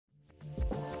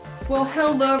Well,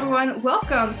 hello everyone.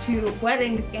 Welcome to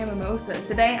Weddings and Mimosas.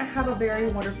 Today I have a very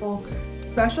wonderful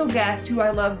special guest who I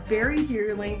love very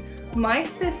dearly, my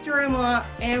sister-in-law,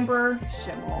 Amber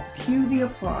Schimmel. Cue the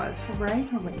applause. Hooray,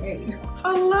 hooray.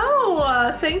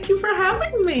 Hello, thank you for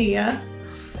having me.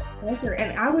 Pleasure.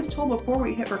 And I was told before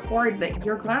we hit record that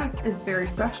your glass is very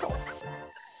special.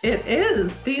 It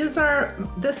is.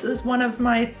 This is one of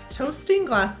my toasting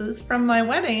glasses from my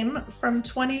wedding from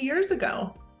 20 years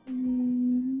ago.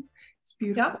 It's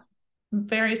beautiful. Yep.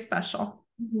 Very special.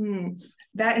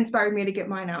 That inspired me to get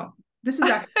mine out. This was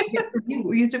actually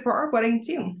we used it for our wedding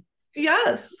too.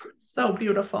 Yes, so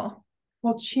beautiful.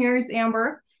 Well, cheers,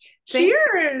 Amber.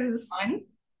 Cheers.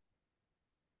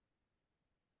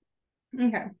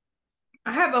 Okay.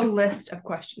 I have a list of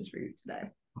questions for you today.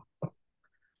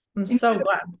 I'm so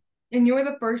glad. And you're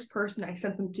the first person I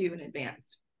sent them to in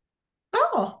advance.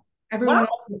 Oh, everyone else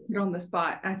was put on the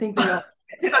spot. I think they all.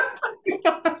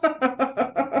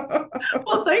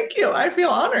 Well, thank you. I feel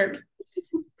honored.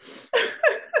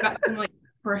 Got some like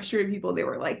frustrated people. They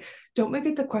were like, "Don't make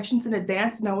it the questions in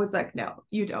advance," and I was like, "No,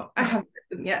 you don't. I haven't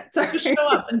written them yet. So just show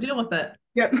up and deal with it."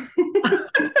 Yep.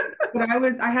 But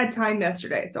I had time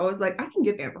yesterday, so I was like, I can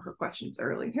give Amber her questions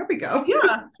early. Here we go.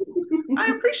 Yeah, I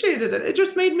appreciated it. It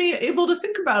just made me able to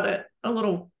think about it a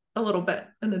little bit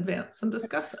in advance and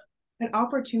discuss it. An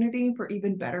opportunity for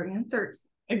even better answers.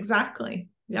 Exactly.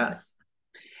 Yes.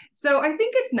 So I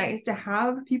think it's nice to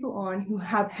have people on who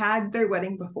have had their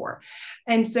wedding before.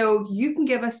 And so you can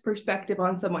give us perspective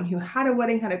on someone who had a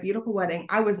wedding, had a beautiful wedding.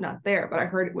 I was not there, but I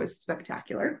heard it was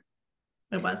spectacular.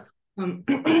 It was. And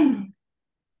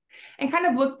kind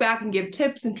of look back and give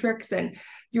tips and tricks and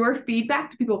your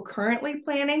feedback to people currently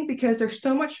planning, because there's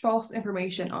so much false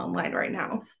information online right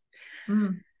now.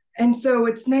 And so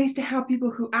it's nice to have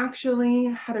people who actually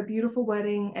had a beautiful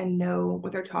wedding and know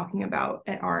what they're talking about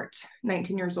and aren't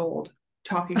 19 years old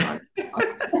talking on.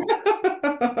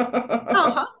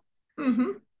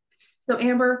 So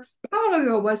Amber, how long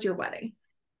ago was your wedding?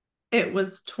 It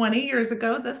was 20 years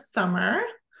ago this summer.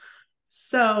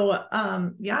 So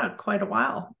yeah, quite a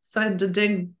while. So I had to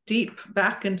dig deep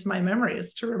back into my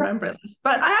memories to remember this,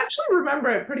 but I actually remember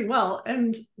it pretty well.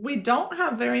 And we don't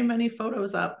have very many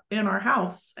photos up in our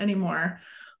house anymore,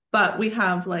 but we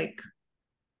have like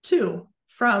 2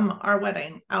 from our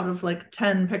wedding out of like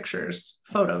 10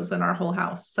 photos in our whole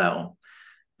house. So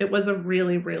it was a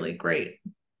really, really great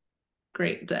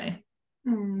day.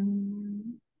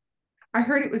 I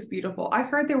heard it was beautiful. I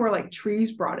heard there were like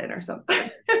trees brought in or something.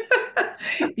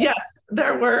 Yes,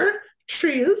 there were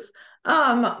trees.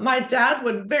 My dad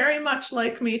would very much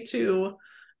like me to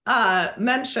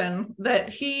mention that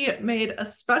he made a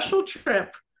special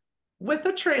trip with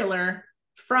a trailer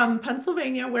from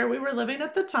Pennsylvania, where we were living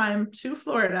at the time, to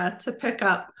Florida to pick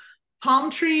up palm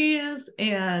trees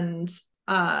and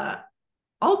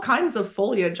all kinds of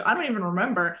foliage. I don't even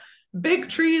remember. Big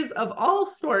trees of all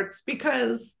sorts,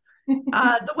 because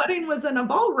the wedding was in a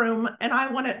ballroom, and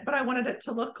I wanted it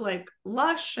to look like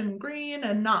lush and green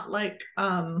and not like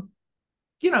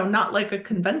not like a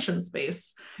convention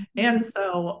space. And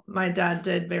so my dad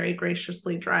did very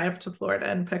graciously drive to Florida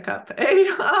and pick up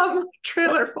a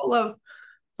trailer full of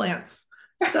plants.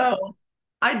 So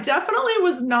I definitely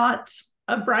was not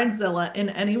a bridezilla in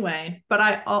any way, but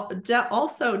I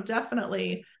also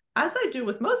definitely, as I do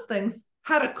with most things,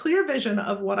 had a clear vision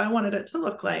of what I wanted it to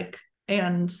look like,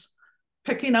 and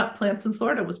picking up plants in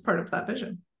Florida was part of that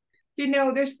vision. You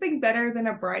know, there's something better than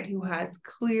a bride who has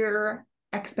clear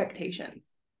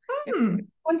expectations.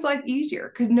 One's like easier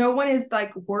because no one is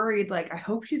like worried, like, I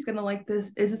hope she's gonna like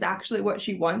this. Is this actually what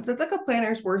she wants? It's like a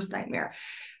planner's worst nightmare.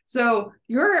 So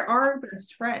you're our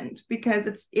best friend, because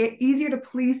it's easier to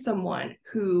please someone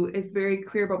who is very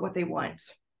clear about what they want.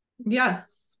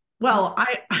 Yes. Well,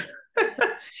 I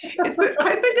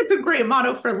think it's a great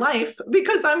motto for life,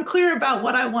 because I'm clear about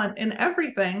what I want in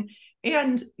everything.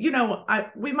 And,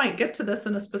 we might get to this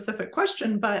in a specific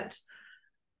question, but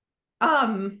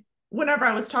whenever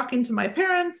I was talking to my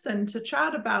parents and to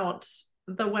chat about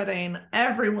the wedding,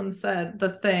 everyone said the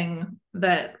thing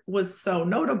that was so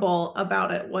notable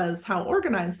about it was how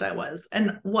organized I was,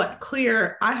 and what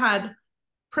clear I had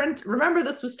remember,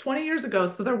 this was 20 years ago,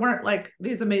 so there weren't like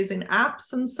these amazing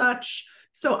apps and such.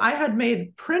 So I had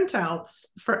made printouts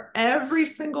for every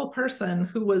single person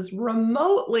who was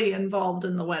remotely involved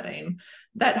in the wedding,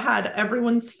 that had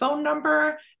everyone's phone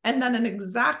number and then an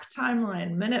exact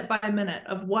timeline, minute by minute,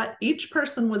 of what each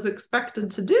person was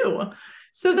expected to do,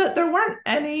 so that there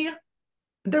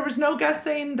was no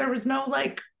guessing. There was no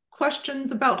like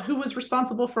questions about who was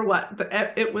responsible for what.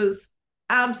 It was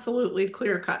absolutely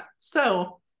clear cut.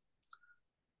 So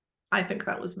I think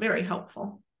that was very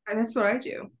helpful. And that's what I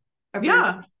do.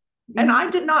 Yeah. And I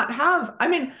did not have, I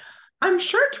mean, I'm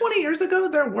sure 20 years ago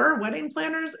there were wedding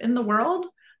planners in the world.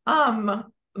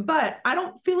 But I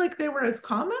don't feel like they were as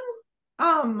common.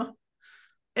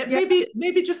 It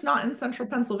maybe just not in central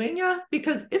Pennsylvania,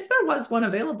 because if there was one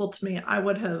available to me, I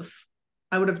would have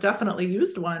definitely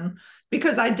used one,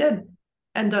 because I did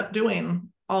end up doing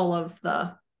all of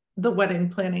the wedding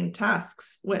planning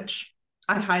tasks, which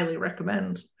I highly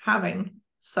recommend having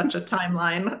such a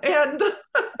timeline and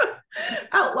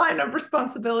outline of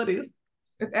responsibilities.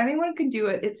 If anyone can do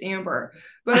it, it's Amber.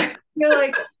 But I feel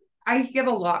like I get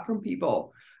a lot from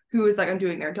people who is like, I'm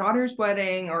doing their daughter's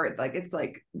wedding, or like it's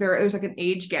like there's like an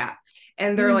age gap,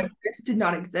 and they're like, this did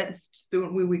not exist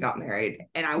when we got married,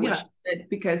 and I wish it did,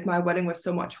 because my wedding was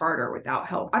so much harder without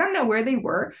help. I don't know where they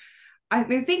were. I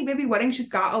think maybe weddings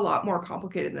just got a lot more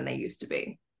complicated than they used to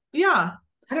be. Yeah.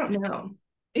 I don't know.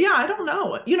 Yeah, I don't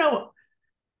know. You know,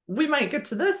 we might get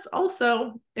to this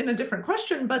also in a different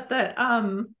question, but that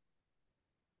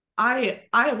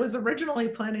I was originally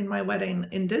planning my wedding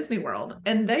in Disney World,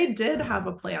 and they did have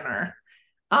a planner.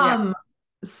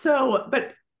 So,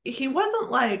 but he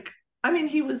wasn't like, I mean,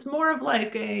 he was more of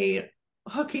like a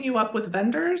hooking you up with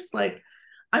vendors. Like,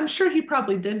 I'm sure he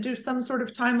probably did do some sort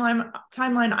of timeline.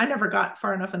 I never got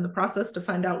far enough in the process to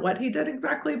find out what he did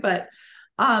exactly, but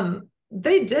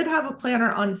they did have a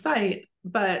planner on site,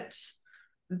 but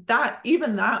that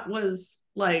was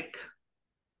like,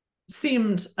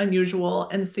 seemed unusual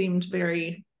and seemed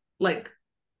very, like,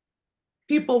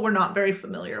 people were not very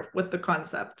familiar with the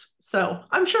concept. So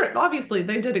I'm sure obviously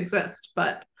they did exist,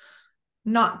 but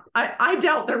not, I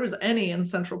doubt there was any in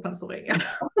central Pennsylvania.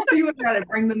 You would gotta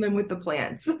bring them in with the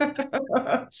plants.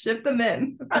 Ship them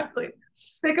in. Exactly.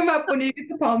 Pick them up when you get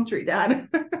the palm tree, Dad.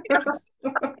 Yes.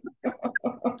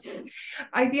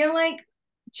 I feel like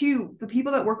too, the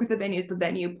people that work with the venues, the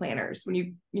venue planners, when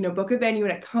you book a venue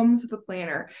and it comes with a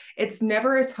planner, it's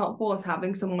never as helpful as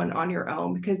having someone on your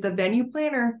own, because the venue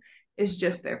planner is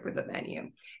just there for the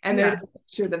venue, and they're to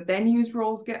make sure the venue's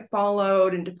rules get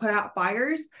followed and to put out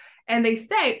fires. And they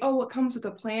say, oh, it comes with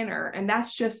a planner, and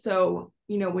that's just so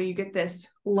when you get this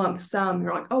lump sum,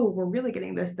 you're like, oh, we're really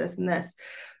getting this, this, and this.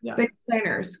 Yes. Big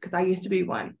planners, because I used to be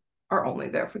one, are only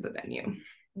there for the venue.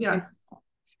 Yes. It's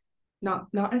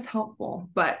not as helpful,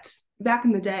 but back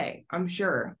in the day, I'm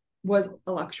sure was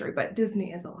a luxury, but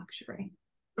Disney is a luxury.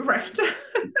 Right.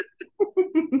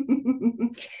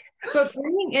 But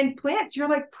bringing in plants, you're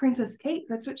like Princess Kate.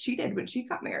 That's what she did when she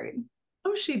got married.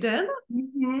 Oh, she did?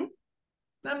 Mm-hmm.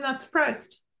 I'm not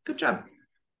surprised. Good job.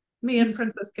 Me and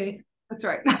Princess Kate. That's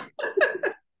right.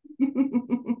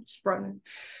 Sprung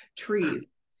trees.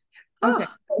 Okay.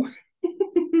 Oh.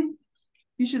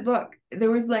 You should look. There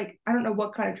was like, I don't know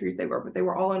what kind of trees they were, but they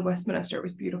were all in Westminster. It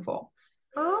was beautiful.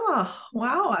 Oh,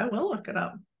 wow. I will look it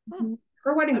up.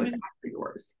 Her wedding was after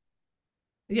yours.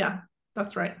 Yeah,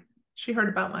 that's right. She heard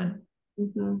about mine.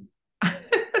 Mm-hmm.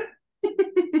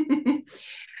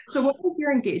 So what was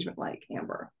your engagement like,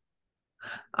 Amber?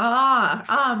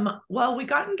 Well, we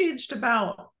got engaged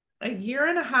about a year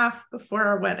and a half before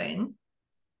our wedding.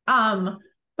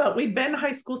 But we'd been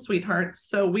high school sweethearts,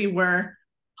 so we were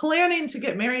planning to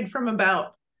get married from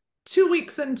about 2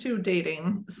 weeks into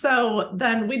dating. So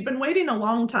then we'd been waiting a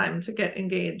long time to get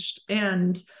engaged.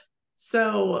 And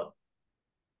so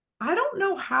I don't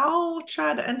know how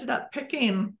Chad ended up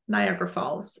picking Niagara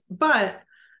Falls, but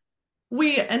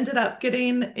we ended up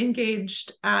getting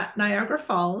engaged at Niagara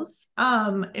Falls,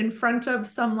 in front of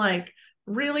some like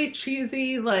really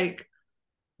cheesy, like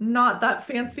not that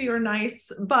fancy or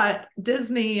nice, but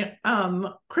Disney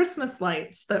Christmas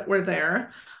lights that were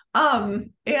there.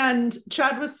 And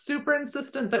Chad was super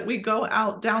insistent that we go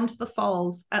out down to the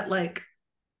falls at like,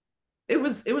 it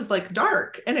was like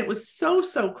dark, and it was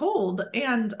so cold,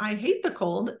 and I hate the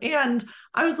cold. And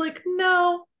I was like,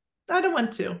 no, I don't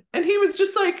want to. And he was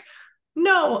just like,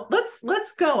 no,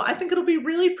 let's go. I think it'll be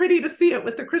really pretty to see it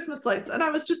with the Christmas lights. And I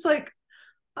was just like,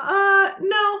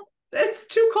 no, it's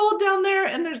too cold down there,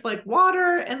 and there's like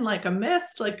water and like a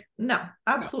mist. Like, no,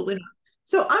 absolutely not.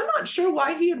 So I'm not sure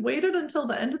why he had waited until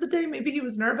the end of the day. Maybe he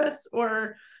was nervous,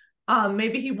 or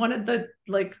maybe he wanted the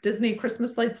like Disney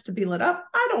Christmas lights to be lit up.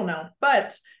 I don't know.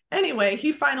 But anyway,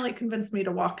 he finally convinced me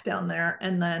to walk down there,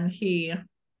 and then he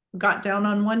got down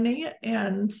on one knee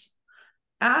and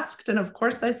asked, and of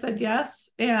course I said yes.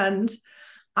 And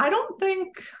I don't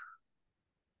think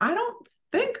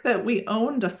that we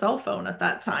owned a cell phone at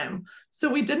that time, so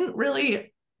we didn't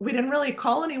really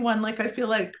call anyone. Like, I feel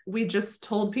like we just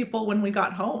told people when we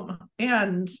got home.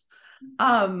 And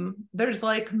there's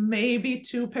like maybe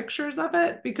 2 pictures of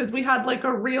it, because we had like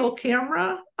a real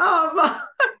camera.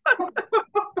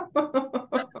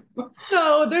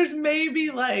 So there's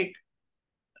maybe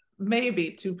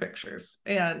 2 pictures,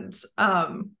 and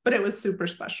but it was super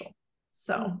special.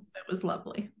 So it was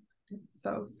lovely.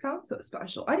 So sounds so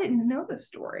special. I didn't know this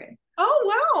story.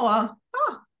 Oh wow.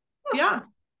 Yeah.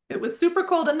 It was super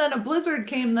cold, and then a blizzard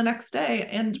came the next day,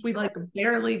 and we like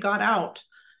barely got out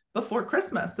before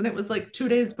Christmas, and it was like 2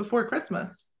 days before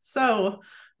Christmas. So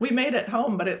we made it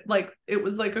home, but it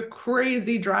was like a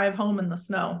crazy drive home in the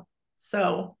snow.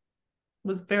 So it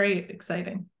was very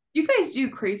exciting. You guys do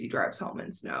crazy drives home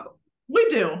in snow. We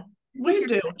do. We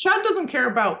do. Chad doesn't care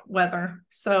about weather,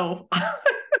 so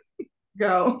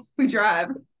go. We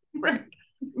drive. Right.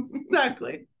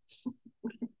 Exactly.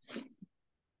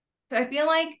 I feel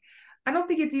like I don't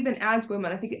think it's even as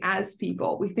women. I think as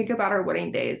people, we think about our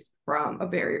wedding days from a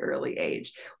very early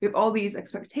age. We have all these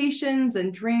expectations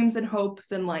and dreams and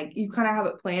hopes, and like you kind of have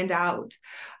it planned out.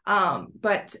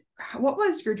 But what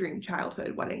was your dream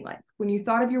childhood wedding like? When you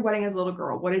thought of your wedding as a little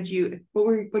girl, what did you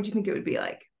think it would be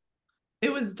like?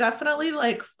 It was definitely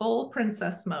like full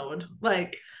princess mode.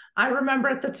 Like I remember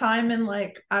at the time in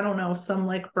like, I don't know, some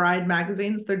like bride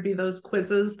magazines, there'd be those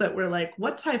quizzes that were like,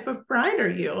 what type of bride are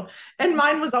you? And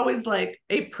mine was always like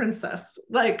a princess.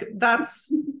 Like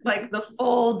that's like the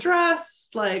full dress,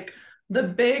 like the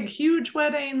big, huge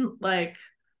wedding. Like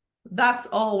that's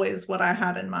always what I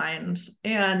had in mind.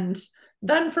 And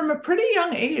then from a pretty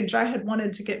young age, I had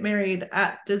wanted to get married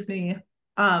at Disney,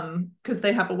 because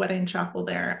they have a wedding chapel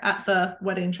there, at the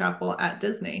wedding chapel at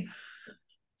Disney.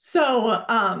 So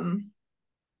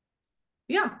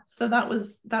yeah, so that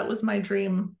was my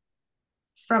dream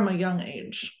from a young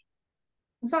age.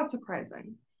 It's not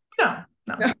surprising. No.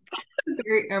 It's a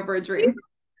very Amber dream.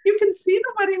 You can see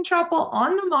the wedding chapel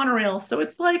on the monorail, so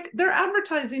it's like they're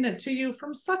advertising it to you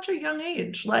from such a young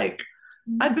age. Like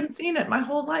I've been seeing it my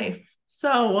whole life.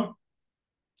 So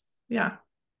yeah,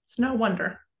 it's no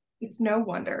wonder. It's no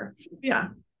wonder. Yeah.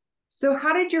 So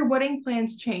how did your wedding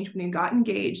plans change when you got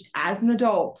engaged as an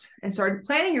adult and started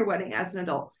planning your wedding as an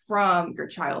adult from your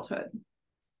childhood?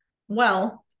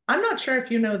 Well, I'm not sure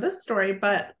if you know this story,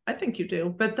 but I think you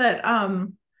do. But that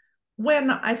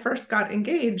when I first got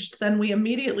engaged, then we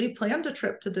immediately planned a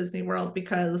trip to Disney World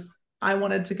because I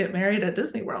wanted to get married at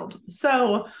Disney World.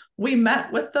 So we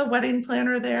met with the wedding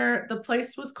planner there. The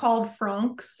place was called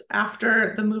Frank's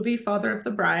after the movie Father of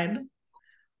the Bride,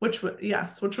 which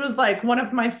was like one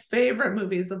of my favorite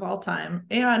movies of all time.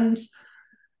 And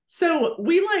so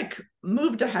we like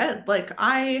moved ahead. Like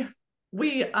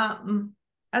we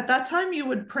at that time you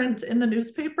would print in the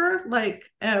newspaper like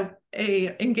a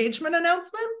engagement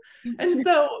announcement. And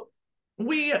so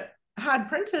we had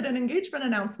printed an engagement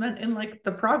announcement in like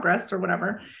the Progress or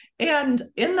whatever. And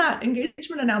in that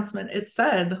engagement announcement, it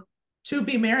said to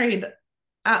be married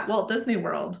at Walt Disney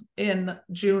World in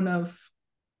June of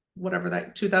whatever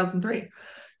that 2003.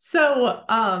 So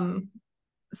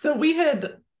we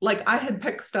had like, I had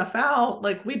picked stuff out,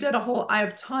 like we did I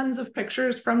have tons of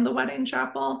pictures from the wedding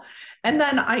chapel. And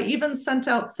then I even sent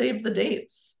out save the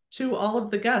dates to all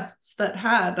of the guests that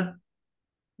had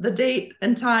the date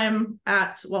and time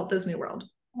at Walt Disney World.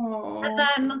 Aww. And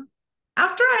then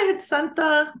after I had sent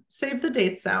the save the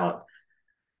dates out,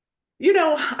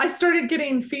 I started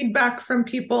getting feedback from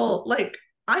people. Like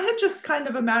I had just kind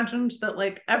of imagined that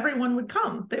like everyone would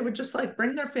come. They would just like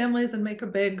bring their families and make a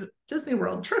big Disney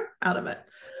World trip out of it.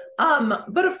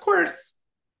 But of course,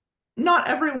 not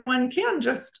everyone can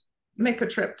just make a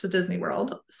trip to Disney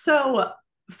World. So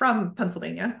from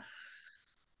Pennsylvania.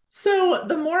 So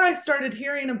the more I started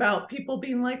hearing about people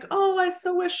being like, oh, I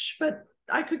so wish, but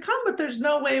I could come, but there's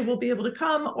no way we'll be able to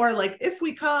come. Or like, if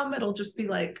we come, it'll just be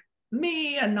like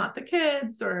me and not the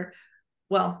kids. Or,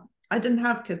 well, I didn't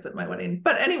have kids at my wedding,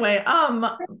 but anyway,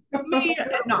 me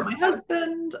and not my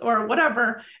husband or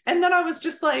whatever. And then I was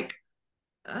just like,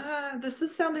 this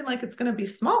is sounding like it's going to be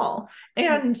small.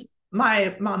 And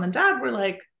my mom and dad were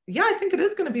like, yeah, I think it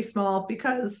is going to be small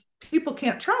because people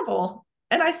can't travel.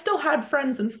 And I still had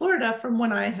friends in Florida from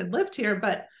when I had lived here,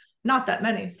 but not that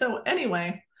many. So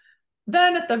anyway,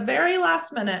 then at the very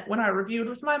last minute, when I reviewed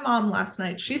with my mom last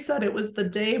night, she said it was the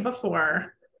day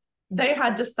before they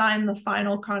had to sign the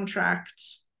final contract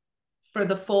for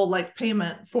the full like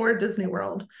payment for Disney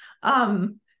World.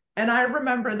 And I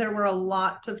remember there were a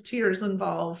lot of tears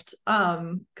involved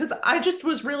because I just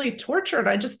was really tortured.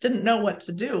 I just didn't know what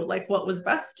to do, like what was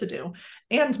best to do.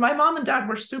 And my mom and dad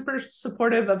were super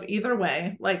supportive of either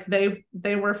way. Like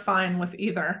they were fine with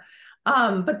either.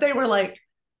 But they were like,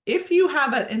 if you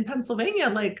have it in Pennsylvania,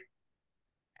 like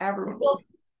everyone will,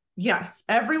 yes,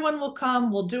 everyone will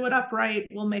come. We'll do it upright.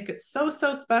 We'll make it so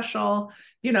special.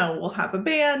 We'll have a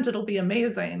band. It'll be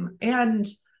amazing. And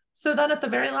So then at the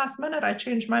very last minute, I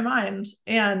changed my mind,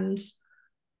 and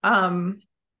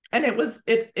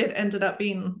it ended up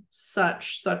being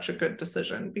such a good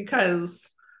decision, because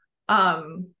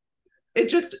I'm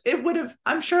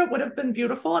sure it would have been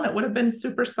beautiful and it would have been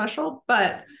super special,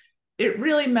 but it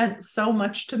really meant so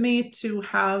much to me to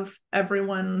have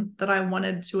everyone that I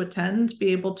wanted to attend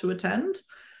be able to attend.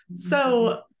 Mm-hmm.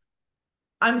 So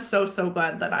I'm so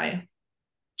glad that I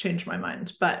changed my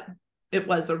mind, but it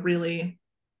was a really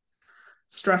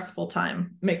stressful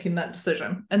time making that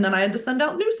decision. And then I had to send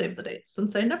out new save the dates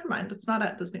and say, never mind, it's not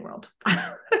at Disney World.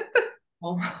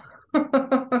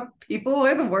 People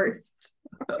are the worst.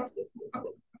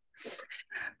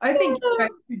 I think you guys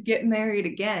should get married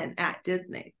again at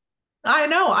Disney. I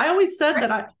know. I always said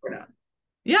that I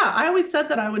always said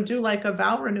that I would do like a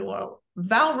vow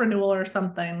renewal or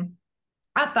something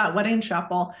at that wedding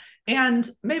chapel. And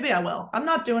maybe I will. I'm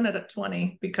not doing it at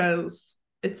 20 because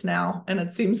it's now and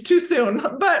it seems too soon.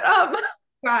 But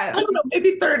I don't know,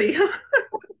 maybe 30.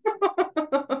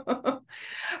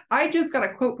 I just got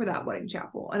a quote for that wedding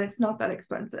chapel and it's not that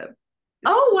expensive.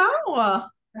 Oh wow.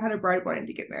 I had a bride wanting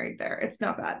to get married there. It's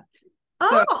not bad.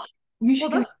 Oh, so you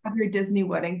should have your Disney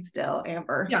wedding still,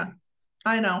 Amber. Yes,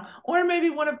 I know. Or maybe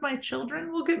one of my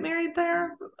children will get married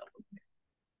there.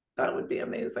 That would be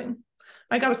amazing.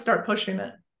 I got to start pushing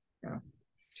it. Yeah.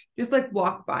 Just like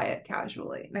walk by it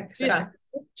casually next to your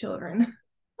children.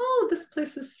 Oh, this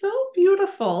place is so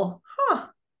beautiful. Huh.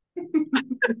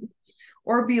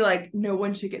 Or be like, no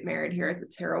one should get married here. It's a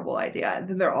terrible idea. And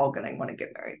then they're all going to want to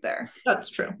get married there. That's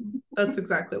true. That's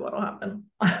exactly what will happen.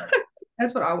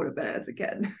 That's what I would have been as a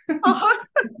kid.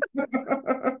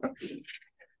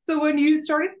 So when you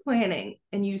started planning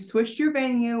and you switched your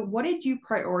venue, what did you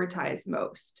prioritize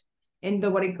most in the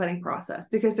wedding planning process?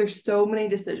 Because there's so many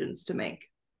decisions to make.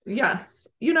 Yes.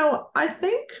 You know, I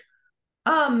think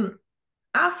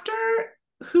after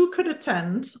who could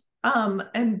attend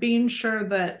and being sure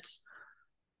that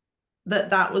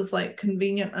was like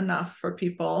convenient enough for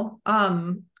people,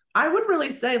 I would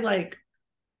really say, like,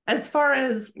 as far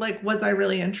as like, was I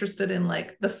really interested in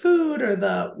like the food or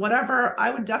the whatever,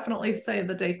 I would definitely say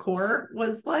the decor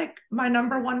was like my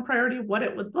number one priority. What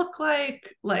it would look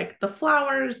like the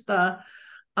flowers, the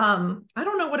I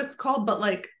don't know what it's called, but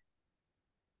like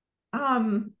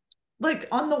on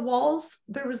the walls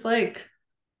there was like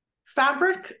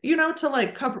fabric, you know, to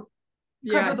like cover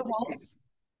the walls.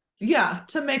 Yeah,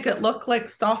 to make it look like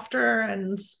softer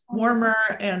and warmer.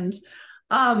 And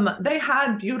they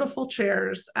had beautiful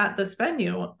chairs at this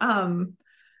venue. And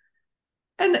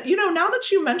you know, now that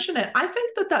you mention it, I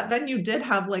think that venue did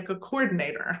have like a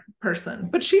coordinator person,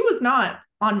 but she was not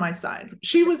on my side.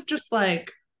 She was just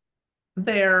like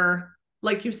there,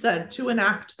 like you said, to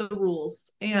enact the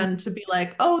rules and to be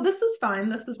like, oh, this is fine,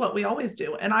 this is what we always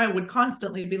do. And I would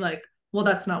constantly be like, well,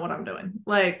 that's not what I'm doing.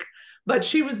 Like, but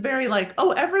she was very like,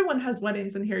 oh, everyone has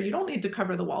weddings in here, you don't need to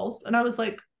cover the walls. And I was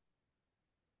like,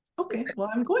 okay, well,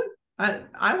 I'm going,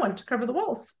 I want to cover the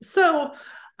walls. So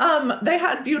they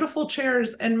had beautiful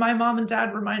chairs, and my mom and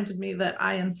dad reminded me that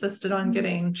I insisted on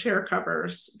getting chair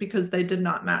covers because they did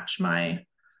not match my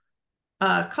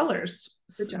colors,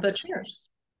 the chairs.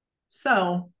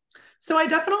 So I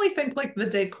definitely think like the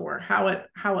decor, how it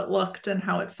looked and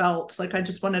how it felt, like I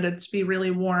just wanted it to be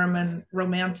really warm and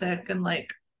romantic and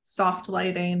like soft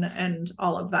lighting and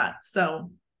all of that.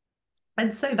 So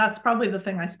I'd say that's probably the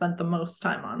thing I spent the most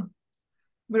time on.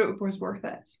 But it was worth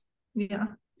it. Yeah,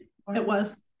 it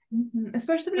was. Mm-hmm.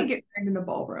 Especially when you get in a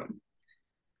ballroom.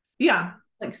 Yeah.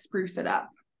 Like spruce it up.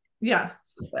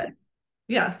 Yes.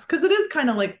 Yes, because it is kind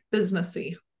of like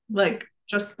businessy, like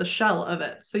just the shell of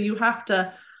it. So you have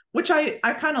to, which I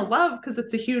kind of love because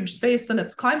it's a huge space and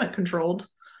it's climate controlled,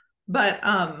 but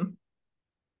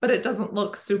it doesn't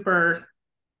look super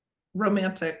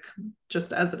romantic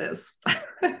just as it is.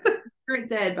 You're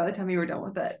dead by the time you were done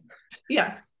with it.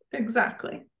 Yes,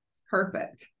 exactly. It's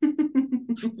perfect.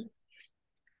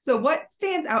 So what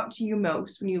stands out to you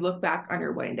most when you look back on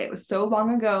your wedding day? It was so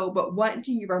long ago, but what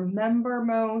do you remember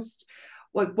most?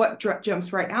 Like what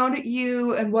jumps right out at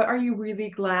you, and what are you really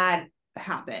glad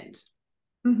happened?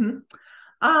 Mm-hmm.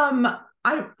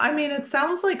 I mean, it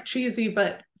sounds like cheesy,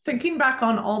 but thinking back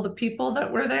on all the people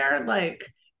that were there, like,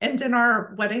 and in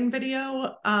our wedding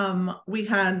video, we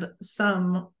had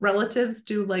some relatives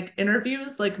do like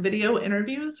interviews, like video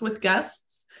interviews with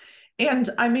guests. And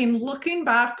I mean, looking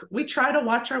back, we try to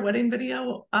watch our wedding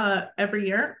video every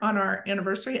year on our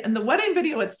anniversary, and the wedding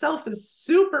video itself is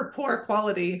super poor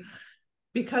quality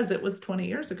because it was 20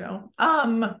 years ago.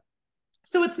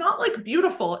 So it's not like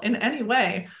beautiful in any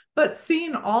way, but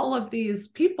seeing all of these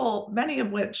people, many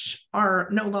of which are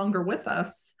no longer with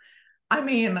us, I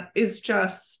mean, is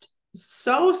just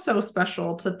so, so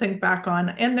special to think back on.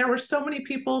 And there were so many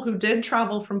people who did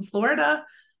travel from Florida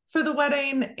for the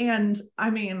wedding. And I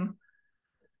mean,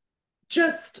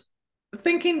 just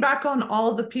thinking back on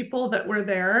all the people that were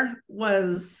there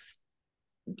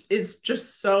is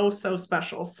just so, so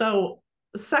special. So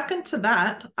second to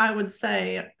that, I would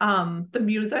say the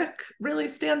music really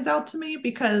stands out to me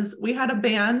because we had a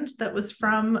band that was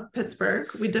from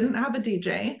Pittsburgh. We didn't have a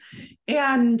DJ.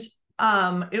 And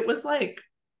it was like,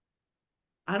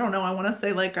 I don't know, I want to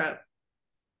say like a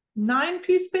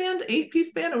 9-piece band,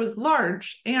 8-piece band. It was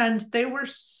large and they were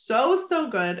so, so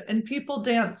good. And people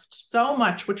danced so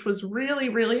much, which was really,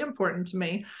 really important to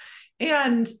me.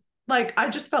 And like, I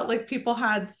just felt like people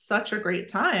had such a great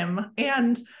time.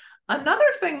 And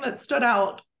another thing that stood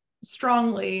out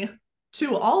strongly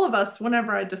to all of us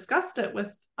whenever I discussed it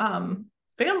with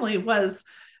family was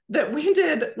that we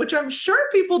did, which I'm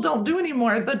sure people don't do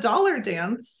anymore, the dollar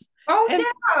dance. Oh, and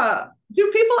yeah.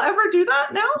 Do people ever do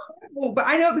that now? Well, but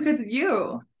I know because of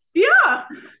you. Yeah.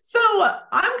 So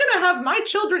I'm going to have my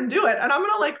children do it. And I'm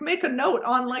going to like make a note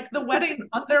on like the wedding,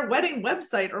 on their wedding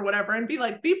website or whatever, and be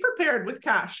like, be prepared with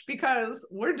cash because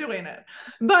we're doing it.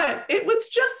 But it was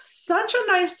just such a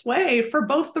nice way for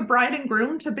both the bride and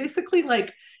groom to basically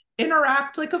like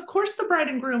interact. Like, of course, the bride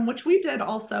and groom, which we did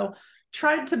also,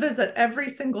 tried to visit every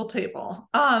single table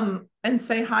and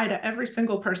say hi to every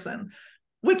single person,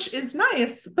 which is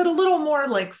nice, but a little more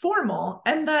like formal.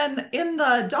 And then in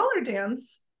the dollar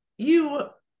dance,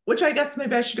 which I guess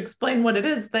maybe I should explain what it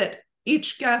is, that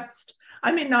each guest,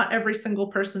 I mean, not every single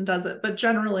person does it, but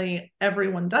generally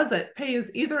everyone does it,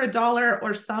 pays either $1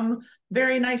 or some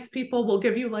very nice people will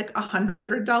give you like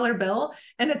 $100 bill.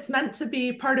 And it's meant to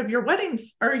be part of your wedding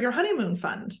or your honeymoon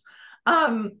fund.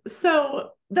 So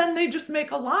then they just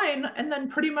make a line and then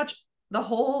pretty much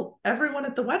everyone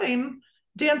at the wedding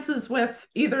dances with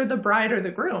either the bride or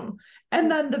the groom. And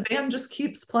then the band just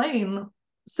keeps playing.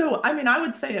 So, I mean, I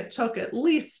would say it took at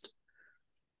least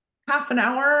half an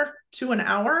hour to an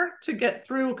hour to get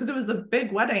through, because it was a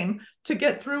big wedding, to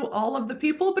get through all of the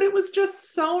people. But it was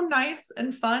just so nice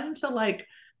and fun to like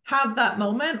have that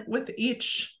moment with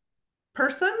each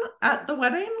person at the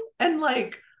wedding and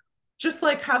like just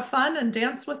like have fun and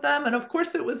dance with them. And of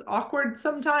course it was awkward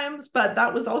sometimes, but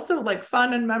that was also like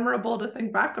fun and memorable to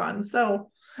think back on. So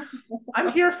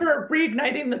I'm here for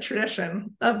reigniting the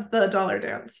tradition of the dollar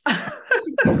dance.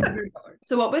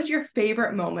 So what was your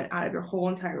favorite moment out of your whole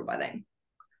entire wedding?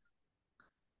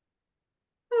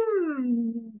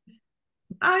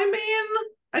 I mean,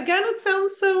 again, it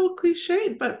sounds so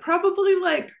cliched, but probably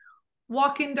like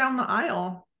walking down the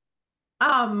aisle.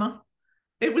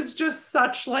 It was just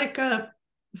such like a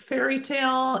fairy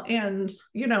tale, and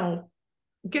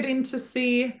getting to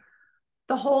see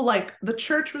the whole, like, the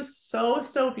church was so,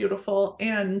 so beautiful,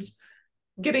 and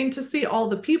getting to see all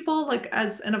the people, like,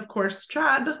 and of course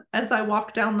Chad, as I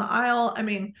walked down the aisle. I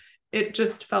mean, it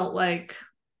just felt like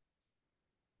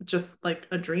just like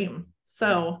a dream.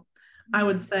 So I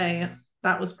would say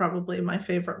that was probably my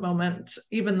favorite moment,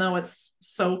 even though it's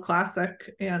so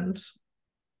classic and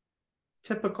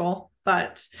typical.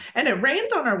 And it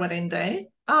rained on our wedding day.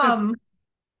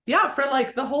 Yeah, for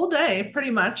like the whole day pretty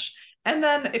much. And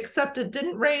then except it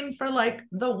didn't rain for like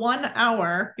the 1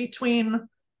 hour between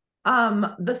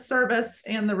the service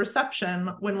and the reception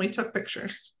when we took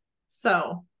pictures.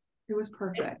 So it was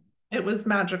perfect. It was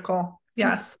magical.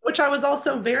 Yes, which I was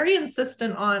also very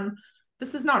insistent on.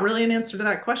 This is not really an answer to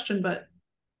that question, but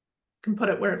can put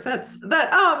it where it fits. That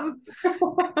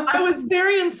I was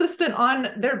very insistent on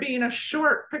there being a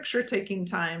short picture taking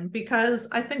time, because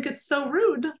I think it's so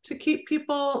rude to keep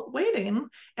people waiting.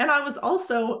 And I was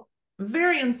also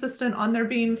very insistent on there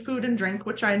being food and drink,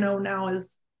 which I know now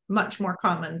is much more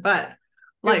common, but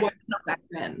like not back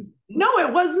then. No,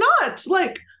 it was not.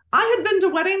 Like, I had been to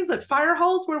weddings at fire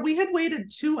halls where we had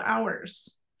waited 2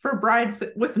 hours for brides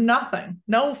with nothing,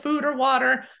 no food or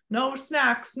water, no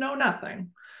snacks, no nothing.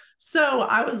 So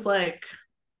I was like,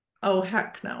 oh,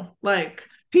 heck no. Like,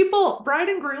 bride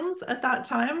and grooms at that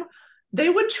time, they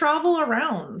would travel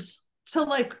around to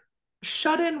like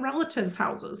shut-in relatives'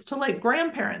 houses, to like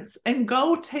grandparents, and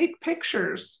go take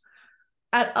pictures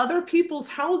at other people's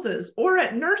houses or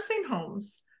at nursing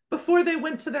homes before they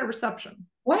went to their reception.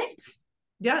 What?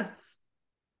 Yes.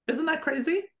 Isn't that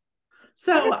crazy?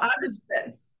 So I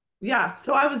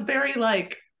was very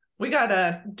like, we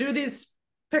gotta do these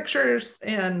pictures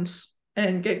and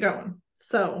get going.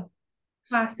 So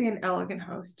classy and elegant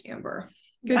host, Amber.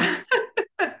 Good.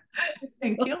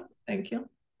 Thank you.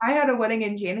 I had a wedding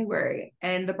in January,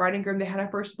 and the bride and groom, they had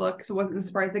a first look, so it wasn't a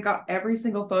surprise. They got every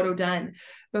single photo done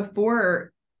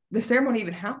before the ceremony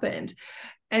even happened.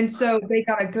 And so they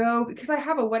gotta go because I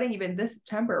have a wedding even this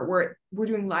September where we're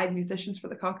doing live musicians for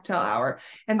the cocktail hour.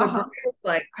 And the bride was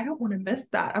like, I don't want to miss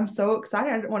that. I'm so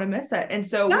excited. I don't want to miss it. And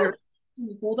so we're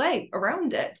the whole day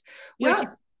around it. Which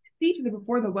each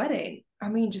before the wedding. I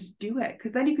mean, just do it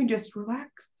because then you can just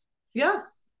relax.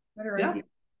 Yes. Better idea.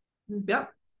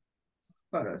 Yep.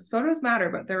 Photos matter,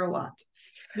 but they're a lot.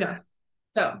 Yes.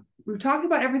 So we've talked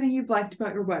about everything you've liked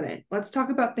about your wedding. Let's talk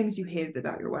about things you hated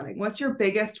about your wedding. What's your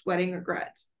biggest wedding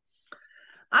regret?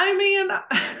 I mean,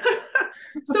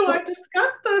 so I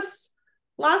discussed this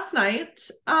last night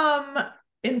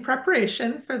in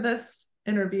preparation for this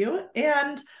interview,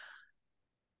 and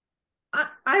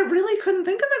I really couldn't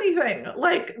think of anything.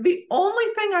 Like the only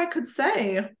thing I could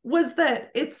say was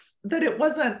that it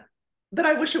wasn't, that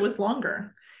I wish it was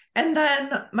longer. And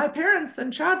then my parents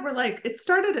and Chad were like, it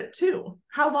started at 2.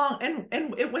 How long?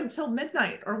 And it went till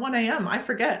midnight or 1 a.m. I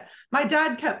forget. My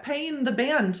dad kept paying the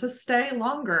band to stay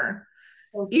longer,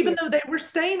 even though they were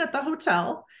staying at the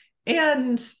hotel.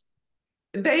 And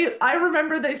I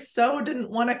remember they so didn't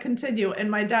want to continue.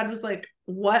 And my dad was like,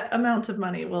 what amount of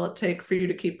money will it take for you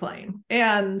to keep playing?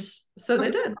 And so they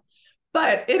did.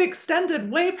 But it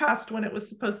extended way past when it was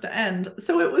supposed to end.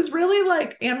 So it was really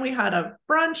like, and we had a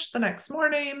brunch the next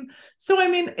morning. So, I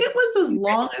mean, it was as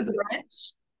long as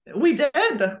brunch. We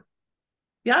did.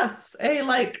 Yes. A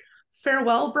like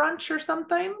farewell brunch or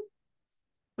something.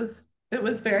 It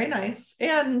was very nice.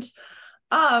 And,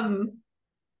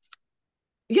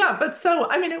 yeah, but so,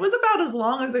 I mean, it was about as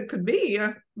long as it could be,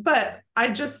 but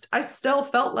I still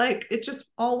felt like it just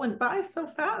all went by so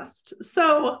fast.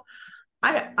 So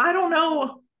I don't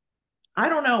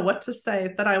know what to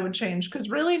say that I would change, because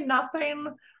really nothing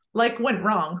like went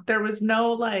wrong. There was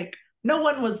no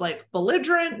one was like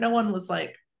belligerent. No one was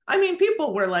like, I mean,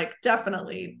 people were like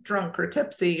definitely drunk or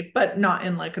tipsy, but not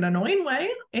in like an annoying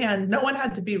way. And no one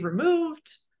had to be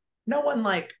removed. No one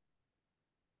like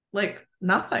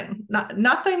nothing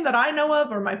that I know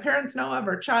of or my parents know of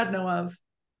or Chad know of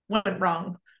went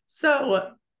wrong.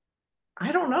 So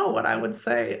I don't know what I would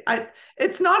say.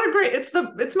 It's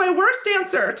my worst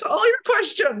answer to all your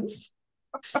questions.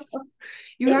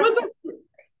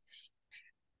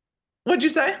 What'd you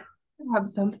say? Have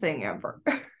something, Amber.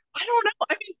 I don't know.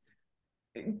 I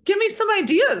mean, give me some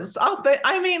ideas. I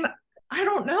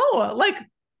don't know. Like,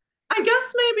 I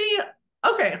guess maybe,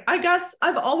 okay, I guess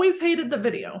I've always hated the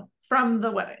video from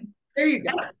the wedding. There you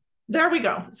go. There we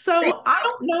go. So I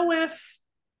don't know if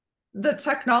the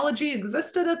technology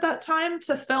existed at that time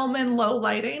to film in low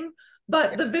lighting,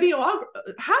 but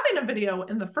having a video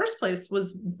in the first place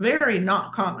was very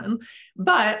not common.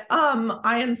 But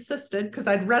I insisted because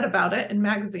I'd read about it in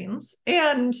magazines.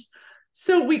 And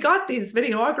so we got these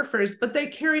videographers, but they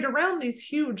carried around these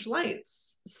huge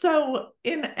lights. So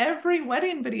in every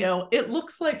wedding video, it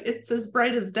looks like it's as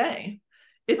bright as day.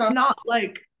 It's not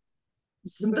like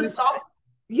the soft,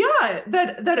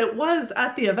 that it was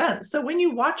at the event. So when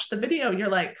you watch the video, you're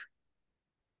like,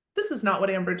 this is not what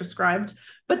Amber described.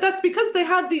 But that's because they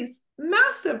had these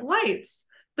massive lights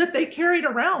that they carried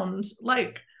around.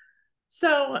 Like,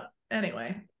 so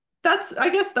anyway, I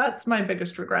guess that's my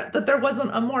biggest regret, that there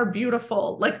wasn't a more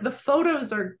beautiful, like the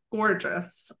photos are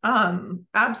gorgeous,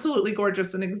 absolutely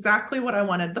gorgeous, and exactly what I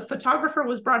wanted. The photographer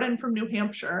was brought in from New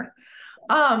Hampshire.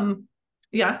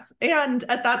 Yes. And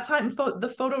at that time,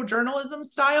 the photojournalism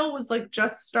style was like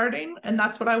just starting, and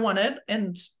that's what I wanted.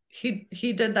 And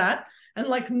he did that. And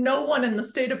like no one in the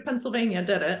state of Pennsylvania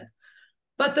did it.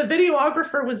 But the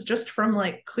videographer was just from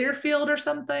like Clearfield or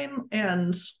something.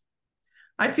 And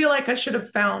I feel like I should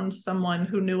have found someone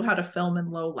who knew how to film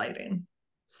in low lighting.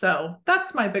 So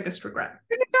that's my biggest regret.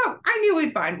 No, I knew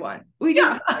we'd find one. We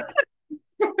just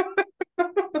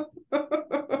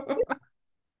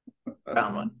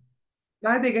found one.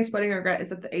 My biggest wedding regret is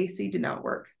that the AC did not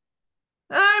work.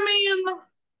 I mean,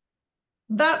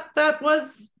 that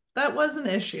was an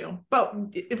issue, but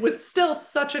it was still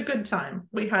such a good time.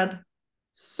 We had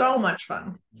so much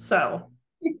fun. So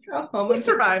we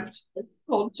survived.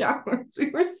 Cold showers. We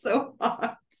were so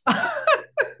hot.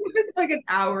 It was like an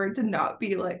hour to not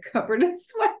be like covered in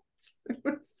sweat. It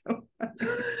was so funny.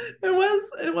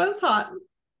 It was hot.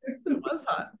 It was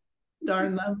hot.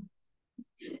 Darn them.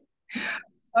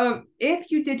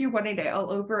 If you did your wedding day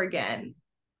all over again,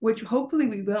 which hopefully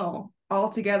we will, all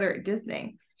together at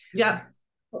Disney. Yes.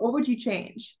 What would you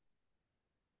change?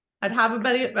 I would have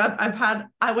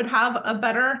a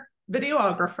better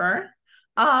videographer.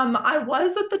 I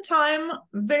was at the time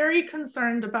very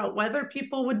concerned about whether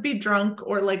people would be drunk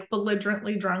or like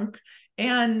belligerently drunk.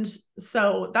 And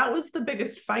so that was the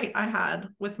biggest fight I had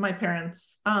with my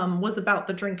parents, was about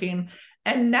the drinking.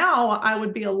 And now I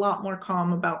would be a lot more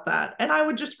calm about that. And I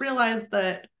would just realize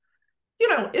that, you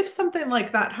know, if something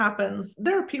like that happens,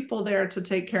 there are people there to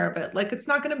take care of it. Like, it's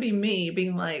not going to be me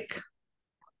being like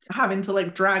having to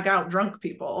like drag out drunk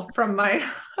people from my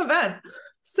event.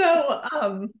 So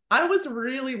I was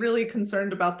really, really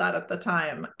concerned about that at the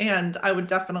time. And I would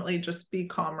definitely just be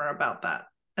calmer about that.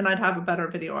 And I'd have a better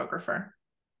videographer.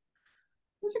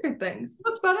 Those are good things.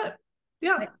 That's about it.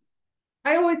 Yeah. Like,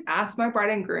 I always ask my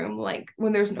bride and groom, like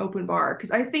when there's an open bar,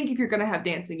 because I think if you're going to have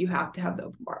dancing, you have to have the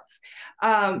open bar.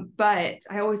 But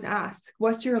I always ask,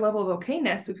 what's your level of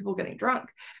okayness with people getting drunk?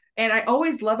 And I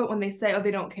always love it when they say, oh, they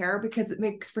don't care, because it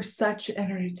makes for such an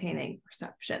entertaining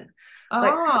reception.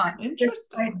 Like,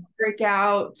 interesting. Break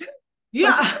out.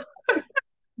 Yeah.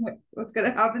 What's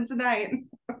going to happen tonight?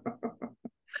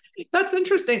 That's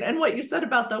interesting. And what you said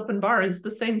about the open bar is the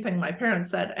same thing my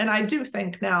parents said. And I do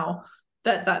think now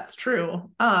that that's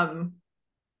true. And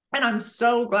I'm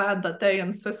so glad that they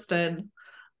insisted.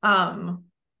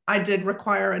 I did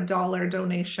require $1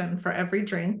 donation for every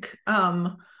drink.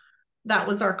 That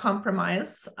was our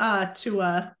compromise to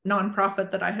a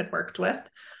nonprofit that I had worked with.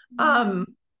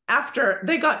 After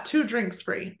they got 2 drinks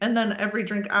free, and then every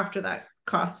drink after that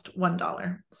cost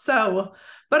 $1. So,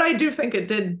 but I do think it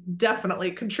did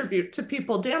definitely contribute to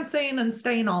people dancing and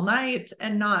staying all night,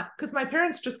 and not, because my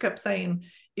parents just kept saying,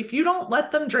 if you don't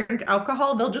let them drink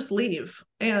alcohol, they'll just leave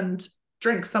and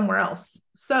drink somewhere else.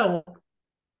 So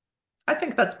I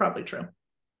think that's probably true.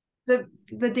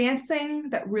 The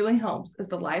dancing that really helps is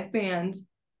the live bands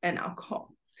and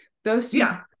alcohol. Those two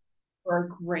are a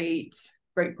great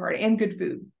party, and good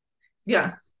food. So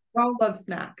yes. We all love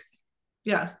snacks.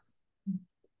 Yes.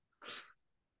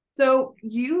 So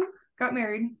you got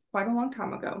married quite a long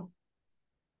time ago.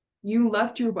 You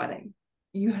loved your wedding.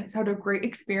 You had a great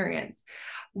experience.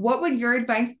 What would your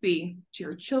advice be to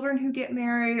your children who get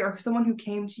married, or someone who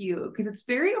came to you? Because it's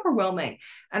very overwhelming.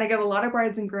 And I get a lot of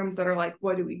brides and grooms that are like,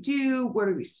 what do we do? Where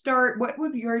do we start? What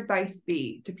would your advice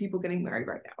be to people getting married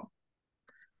right now?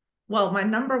 Well, my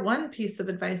number one piece of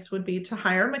advice would be to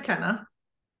hire McKenna.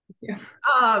 Yeah.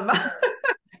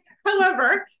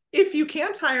 However, if you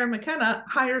can't hire McKenna,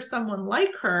 hire someone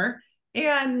like her.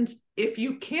 And if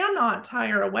you cannot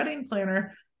hire a wedding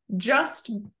planner, just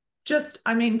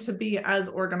I mean, to be as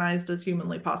organized as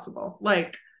humanly possible.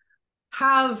 Like,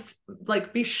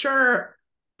 be sure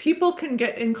people can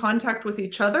get in contact with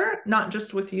each other, not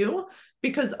just with you,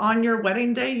 because on your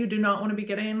wedding day, you do not want to be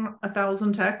getting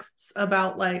 1,000 texts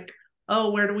about like,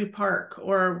 oh, where do we park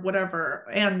or whatever.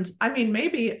 And I mean,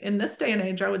 maybe in this day and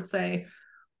age, I would say,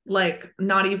 like,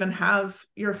 not even have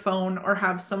your phone, or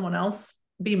have someone else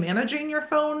be managing your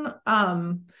phone.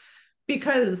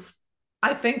 Because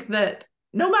I think that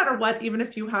no matter what, even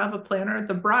if you have a planner,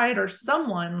 the bride or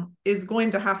someone is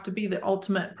going to have to be the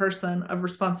ultimate person of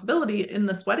responsibility in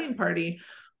this wedding party.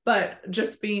 But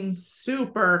just being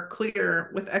super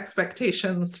clear with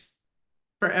expectations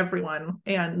for everyone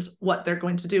and what they're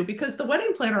going to do, because the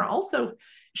wedding planner also,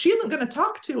 she isn't going to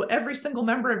talk to every single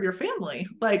member of your family.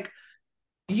 Like,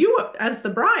 you as the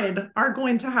bride are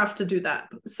going to have to do that.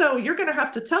 So you're going to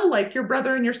have to tell like your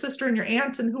brother and your sister and your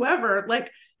aunt and whoever,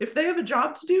 like, if they have a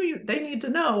job to do, they need to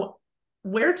know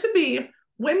where to be,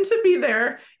 when to be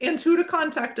there, and who to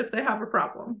contact if they have a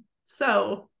problem.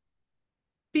 So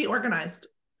be organized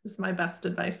is my best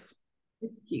advice.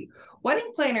 Thank you.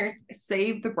 Wedding planners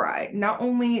save the bride not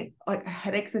only like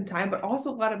headaches and time, but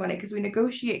also a lot of money, because we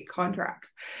negotiate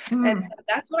contracts. And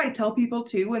that's what I tell people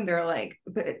too when they're like,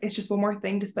 but it's just one more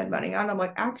thing to spend money on. I'm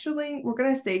like, actually, we're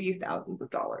going to save you thousands of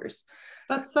dollars.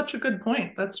 That's such a good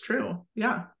point. That's true.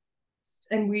 Yeah.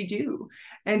 And we do.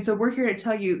 And so we're here to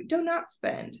tell you, do not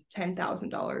spend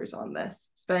 $10,000 on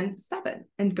this. Spend $7,000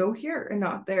 and go here and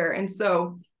not there. And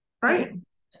so, right.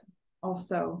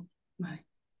 Also, money.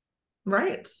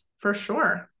 Right, for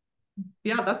sure.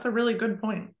 Yeah, that's a really good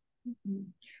point.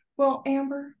 Well,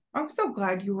 Amber, I'm so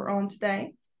glad you were on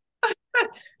today.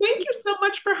 Thank you so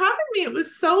much for having me. It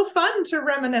was so fun to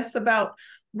reminisce about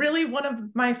really one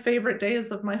of my favorite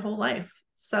days of my whole life.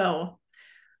 So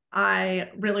I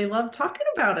really love talking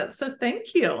about it. So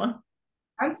thank you.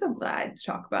 I'm so glad to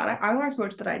talk about it. I learned so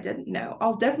much that I didn't know.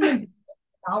 I'll definitely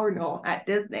Power at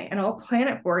Disney, and I'll plan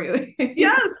it for you.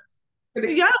 Yes.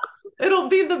 Yes, it'll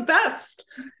be the best.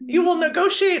 You will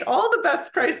negotiate all the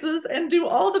best prices and do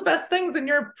all the best things. And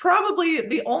you're probably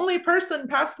the only person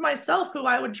past myself who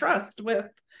I would trust with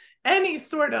any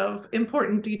sort of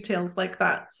important details like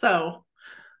that. So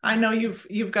I know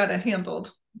you've got it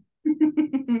handled.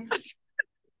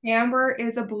 Amber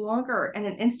is a blogger and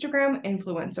an Instagram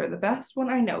influencer, the best one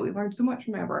I know. We learn so much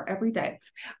from Amber every day.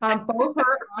 Follow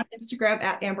her on Instagram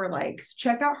at Amber Likes.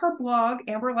 Check out her blog,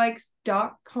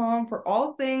 amberlikes.com, for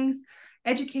all things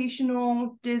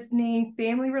educational, Disney,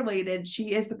 family related.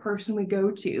 She is the person we go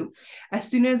to. As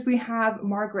soon as we have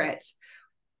Margaret,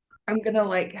 I'm gonna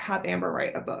like have Amber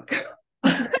write a book.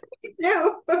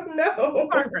 No.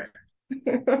 Margaret.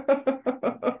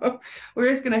 We're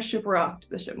just gonna ship her off to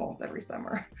the Schimels every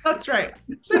summer. That's right.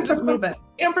 Then just move it.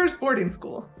 Amber's boarding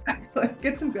school.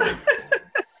 Get some good.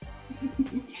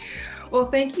 Well,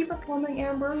 thank you for coming,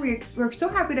 Amber. We're so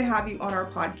happy to have you on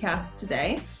our podcast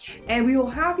today, and we will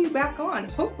have you back on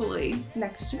hopefully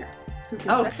next year.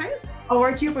 Okay. I'll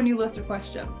write you up a new list of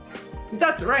questions.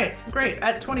 That's right. Great.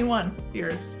 At 21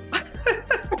 years.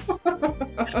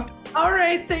 All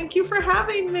right. Thank you for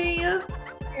having me,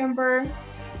 Amber.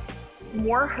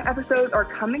 More episodes are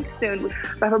coming soon.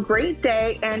 Have a great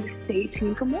day and stay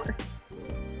tuned for more.